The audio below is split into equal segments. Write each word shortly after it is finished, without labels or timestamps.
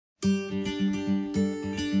My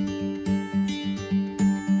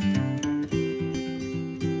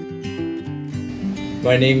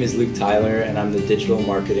name is Luke Tyler, and I'm the digital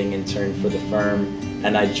marketing intern for the firm.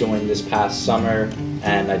 And I joined this past summer,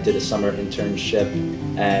 and I did a summer internship,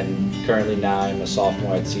 and currently now I'm a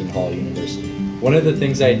sophomore at Seton Hall University. One of the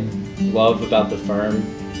things I love about the firm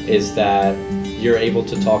is that you're able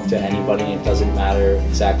to talk to anybody. It doesn't matter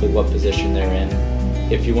exactly what position they're in.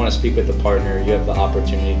 If you want to speak with a partner, you have the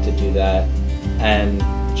opportunity to do that, and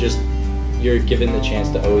just you're given the chance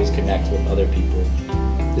to always connect with other people.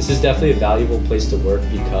 This is definitely a valuable place to work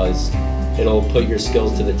because it'll put your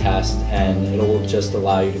skills to the test and it'll just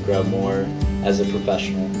allow you to grow more as a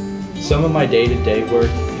professional. Some of my day-to-day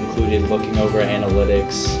work included looking over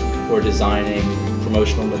analytics or designing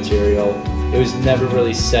promotional material. It was never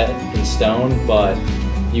really set in stone, but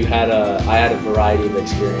I had a variety of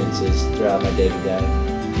experiences throughout my day-to-day.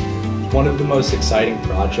 One of the most exciting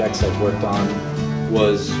projects I've worked on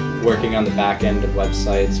was working on the back end of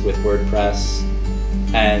websites with WordPress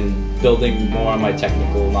and building more on my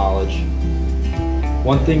technical knowledge.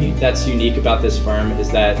 One thing that's unique about this firm is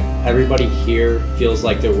that everybody here feels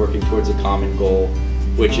like they're working towards a common goal,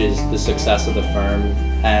 which is the success of the firm.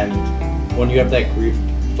 And when you have that group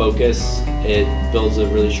focus, it builds a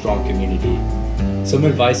really strong community. Some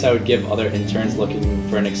advice I would give other interns looking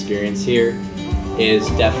for an experience here is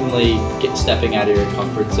definitely stepping out of your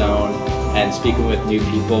comfort zone and speaking with new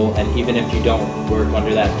people. And even if you don't work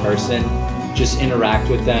under that person, just interact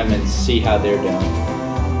with them and see how they're doing.